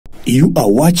You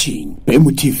are watching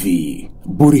PMTV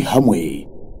Buri Hamwe.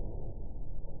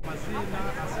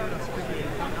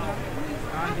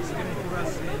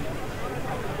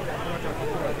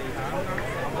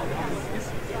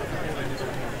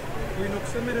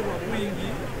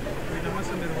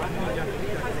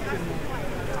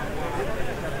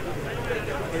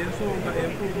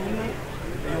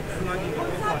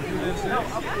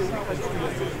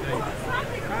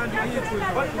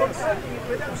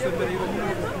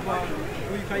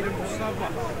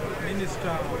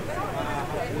 Minister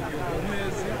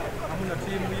Gomezi hamuna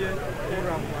timu ye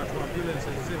program watu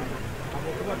ambulances zero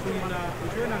abakuba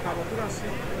tuina ngabakurasi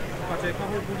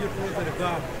tukatekaho budget tuweze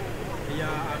regard ya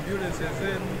ambulances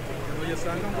zero no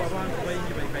yasanga ngo abantu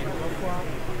bayingi bayikaira bakwa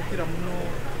kira muno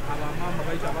abamama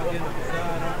bayita bagenda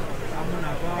kuzara hamuna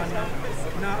abana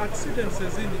na accidents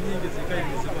zindi nyingi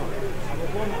zikayiziba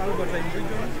abagona Albert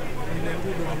region ni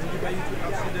ngudo mu bayitu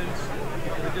accidents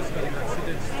register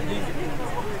accidents nyingi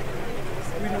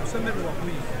we know some of what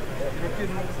we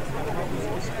looking at how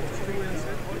this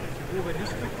constituency over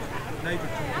district night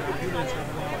to ambulance of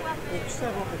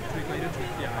observer of trigger to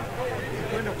care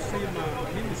when I see my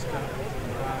minister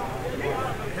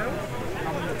health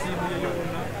I'm the team here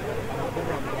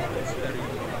program is very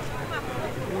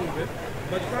improve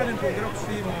but trying to grab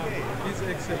see his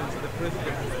excellence the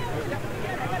president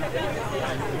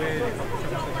and where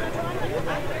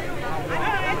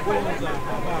goals are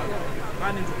about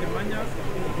kandi tukimanya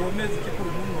ubwomezi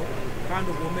kikuru muno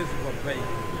kandi ubwomezi bwa bayi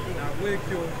na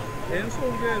wekyo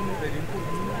ensonga eno eri nkuru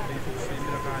muno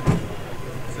erikusimbira kandi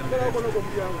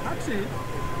ati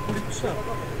kuli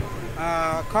kusaba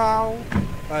kawo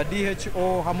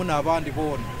DHO hamu n'abandi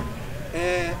bona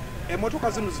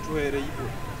emotoka zino zituhereibwe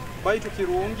baitu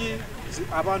kirungi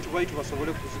abantu baitu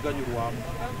basobole kuziganyurwamu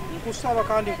nkusaba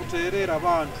kandi kuterera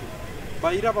abantu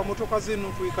bayira bamotoka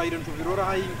zino twikaire ntubirora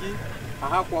hayingi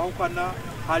aha kwahukana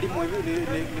halimu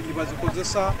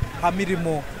nibazikozesa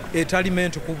hamirimo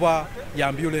etalimenti kuba ya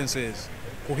ambulances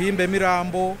kuhimba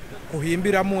emirambo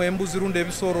kuhimbiramu embuzi runde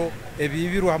ebisoro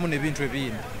ebibiru hamu nebintu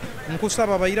ebindi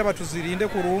nkusaba bayira batuzirinde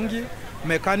kurungi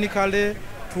mechanically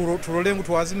turolengu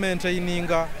twazi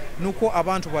maintaininga nuko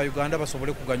abantu ba Uganda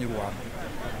basobole kuganyurwa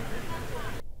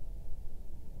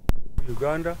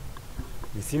Uganda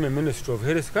nisime Ministry of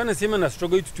Health kana sime na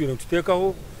struggle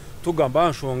tutekaho tugamba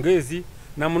nshongezi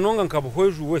na munonga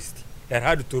nkabuhweju west that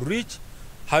had to reach,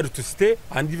 had to stay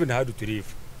and even had to live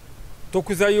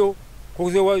tokuzayo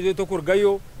kokuzewa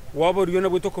tokurgayo waboriyo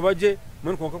nabwo tokubaje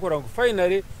mun konkakora ngo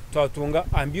finally twatunga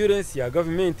ambulance ya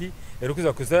government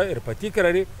erikuza kuza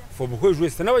particularly for buhweju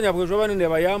west n'abanyabwejo banene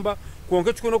bayamba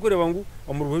konke chikono kureba ngo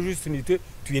omurweju west nite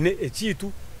twine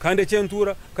ekitu kandi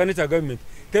cyentura kandi cya government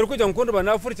terukuja nkondo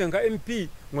banafurika nga MP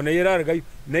ngo nayeraragayo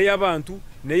nayabantu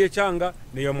nayecyanga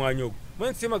nayamwanyogo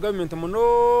mwensima government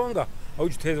munonga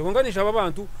awujiteza konganisha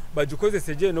ababantu bagikoze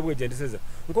seje no bwegendeseza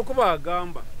nko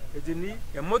kubagamba eje ni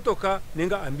emotoka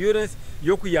ninga ambulance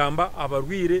yo kuyamba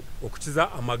abarwire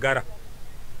okukiza amagara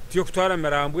tiyo kutwara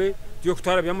marambwe tiyo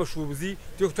kutwara byamashubuzi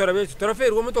tiyo kutwara bye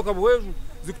taraferwa motoka buheju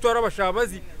zikutwara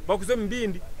abashabazi bakuze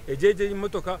mbindi ejeje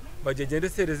imotoka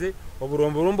bajegendesereze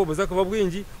oburomborombo buzaka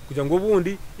bwingi kugira ngo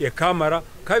bundi ekamara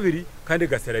kabiri kandi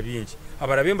gasera bingi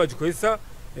abarabemba gikoisa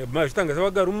majitangaza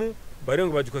bagarumu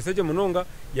barengo bagikoseje munonga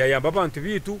yayamba abantu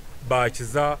bitu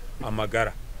bakiza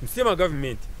amagara msema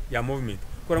government ya movement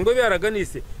korango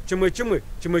byaraganise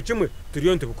kimwe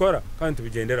turiyonte gukora kandi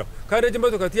tubigenderaho kandi eje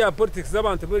mbazo kati ya politics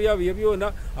z'abantu bari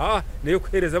yabiyona nayo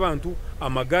kuhereza abantu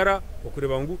amagara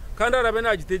okureba ngo kandi arabe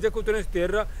nagiteje ko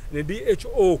tunesterera ne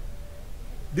DHO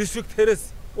district health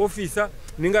officer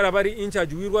ningara bari in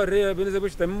charge wirwa rera beneze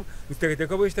bishitami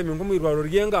nsiteketeka bishitami ngo mwirwaro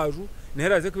ryengaju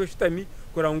neheraze kubishitami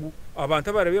korango abantu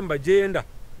abarabe mbagenda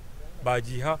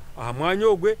bagiha aha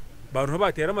mwanyogwe bantu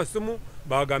batera amasumu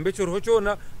bagambe cyoroho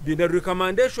cyona binda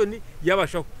recommendation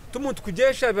yabashaho tumuntu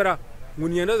kugesha bera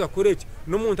ngunyendaza kureke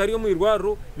no muntu ari yo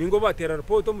mwirwaro ningo batera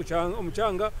report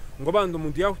umucanga ngo bando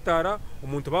umuntu yahutara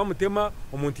umuntu bamutema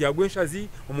umuntu yagwenshazi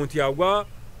umuntu yagwa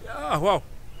aho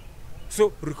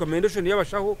so recommendation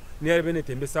yabashaho ni yarebe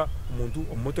tembesa umuntu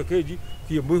omutokeji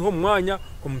kiyimbuho mwanya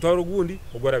ku mutaro gundi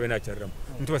ugora bena cyaramo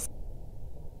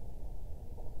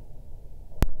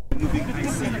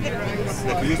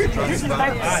that we used to transfer.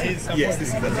 Yes,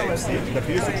 this is the type C. That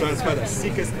we used to transfer the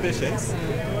sickest patients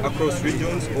across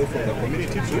regions or from the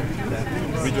community to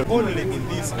region only in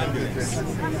this ambulance.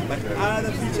 But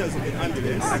other features of the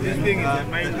ambulance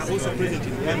are also present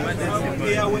in the ambulance.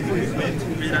 Airway equipment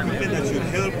that should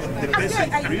help the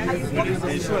patient breathe,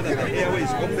 ensure that the airway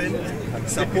is open,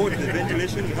 support the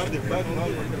ventilation. You have the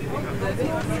background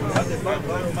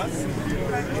mask.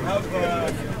 You have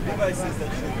devices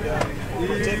that should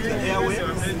protect the airways,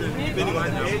 depending on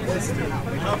the age.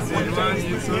 We have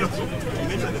monitoring equipment to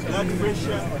measure the blood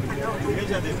pressure, to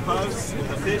measure the pulse of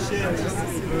the patient,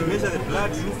 to measure the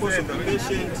blood glucose of the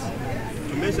patient,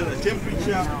 to measure the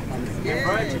temperature, a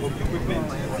variety of equipment,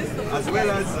 as well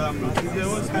as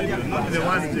not the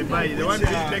ones they buy, the ones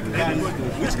they take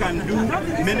which can do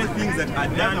many things that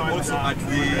are done also at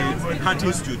the Heart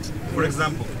Institute, for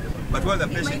example. But while the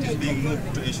patient is being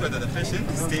moved, to ensure that the patient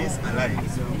stays alive.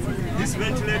 This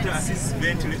ventilator assists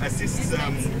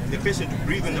the patient to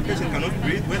breathe when the patient cannot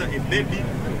breathe, whether a baby,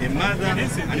 a mother, an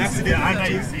accident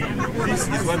victim. This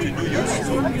is what we do use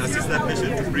to assist that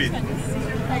patient to breathe.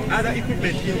 Other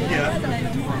equipment in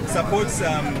here supports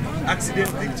accident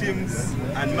victims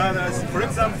and mothers. For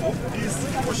example, these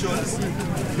cushions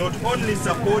not only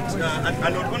support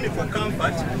and not only for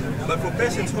comfort, but for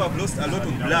patients who have lost a lot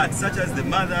of blood, such as the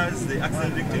mothers, the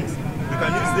accident victims. You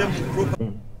can use them to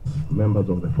properly. Members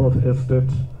of the Fourth Estate,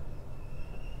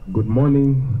 good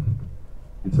morning.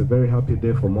 It's a very happy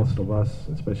day for most of us,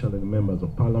 especially the members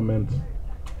of Parliament.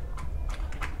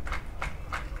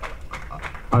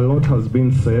 A lot has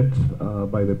been said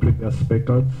by the previous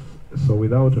speakers, so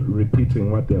without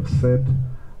repeating what they have said,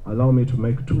 allow me to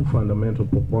make two fundamental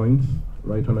points,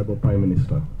 Right Honourable Prime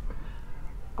Minister.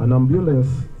 An ambulance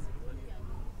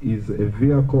is a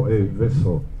vehicle, a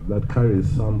vessel that carries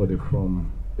somebody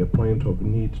from a point of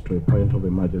need to a point of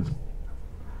emergency.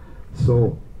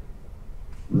 So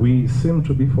we seem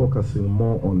to be focusing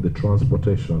more on the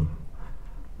transportation,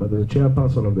 but the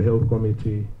chairperson of the Health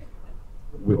Committee,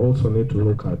 we also need to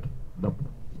look at the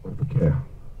points of care.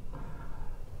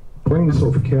 Points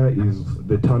of care is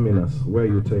the terminus where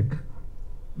you take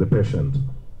the patient.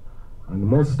 And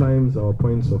most times our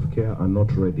points of care are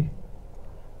not ready.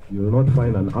 You will not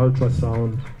find an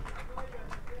ultrasound,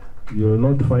 you will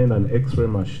not find an x-ray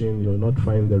machine, you will not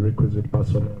find the requisite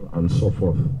personnel, and so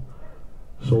forth.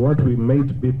 So what we may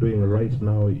be doing right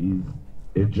now is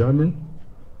a journey,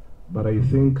 but I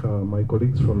think my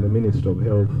colleagues from the Ministry of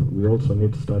Health, we also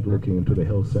need to start looking into the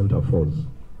health center force.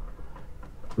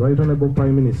 Right Honourable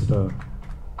Prime Minister,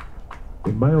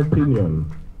 in my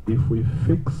opinion, if we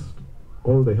fixed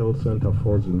all the health center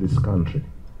force in this country,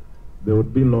 there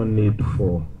would be no need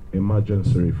for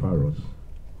emergency referrals,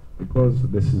 because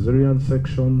the cesarean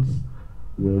sections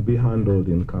will be handled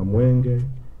in Kamwenge,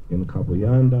 in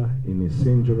Kabuyanda, in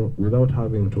Isinjiro, without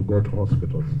having to go to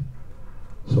hospitals.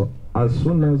 So as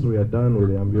soon as we are done with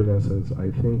the ambulances,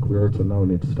 I think we also now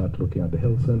need to start looking at the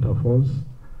health center force.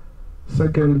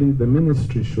 Secondly, the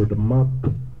ministry should map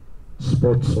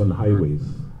spots on highways.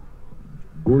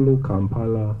 Gulu,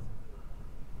 Kampala,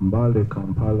 Mbale,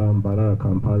 Kampala, Mbarara,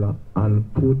 Kampala,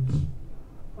 and put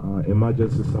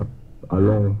emergency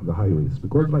along the highways.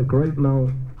 Because like right now,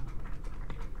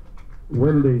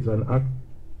 when there is an act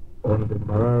on the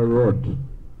Mbarara Road,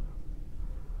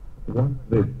 one of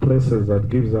the places that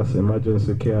gives us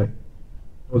emergency care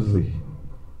is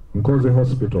Nkozi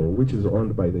Hospital, which is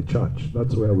owned by the church.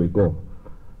 That's where we go.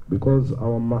 Because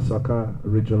our Masaka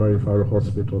Regional Referral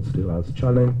Hospital still has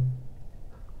challenge.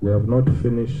 We have not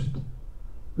finished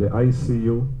the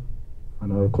ICU,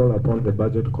 and I will call upon the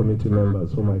budget committee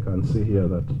members whom I can see here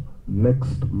that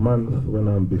next month when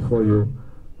I'm before you,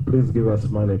 please give us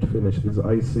money to finish these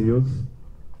ICUs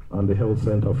and the health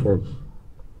center force.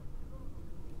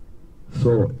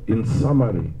 So in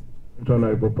summary,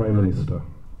 Honourable Prime Minister,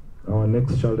 our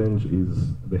next challenge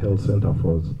is the health center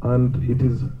force, and it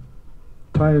is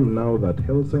time now that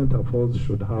health center force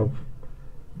should have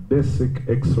basic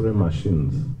x-ray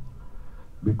machines,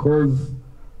 because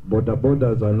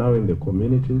borders are now in the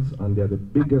communities and they are the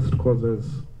biggest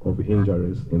causes of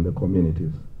injuries in the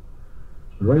communities.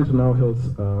 Right now,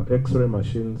 health x-ray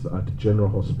machines at general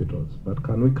hospitals, but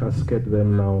can we cascade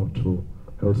them now to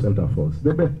health center force?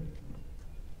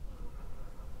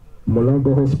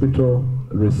 Molango Hospital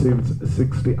receives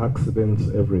 60 accidents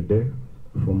every day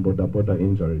from border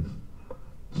injuries.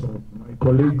 So my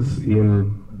colleagues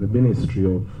in the Ministry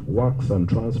of Works and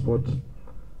Transport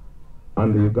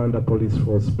and the Uganda Police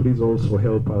Force, please also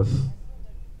help us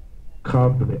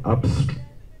curb the upstream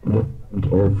movement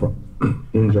of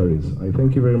injuries. I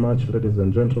thank you very much, ladies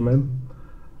and gentlemen.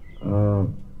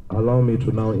 Allow me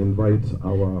to now invite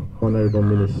our Honorable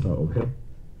Minister of Health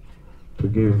to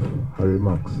give her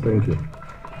remarks. Thank you.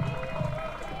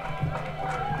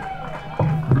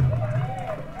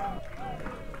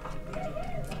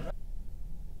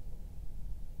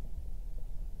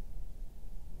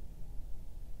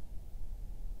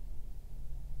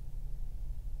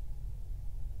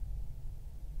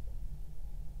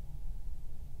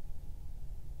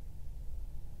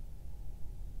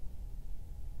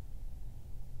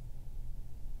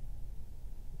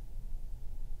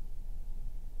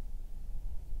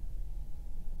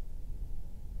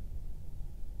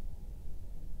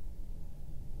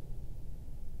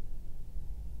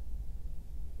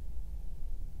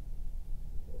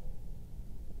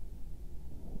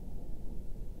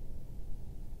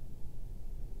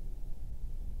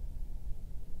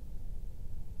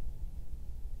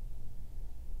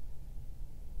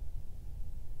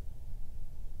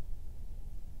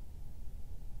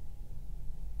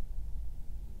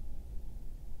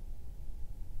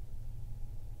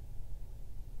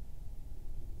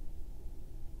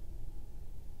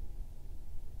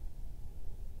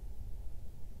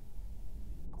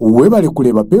 webale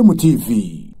kuleba PMTV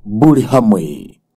buli hamwe.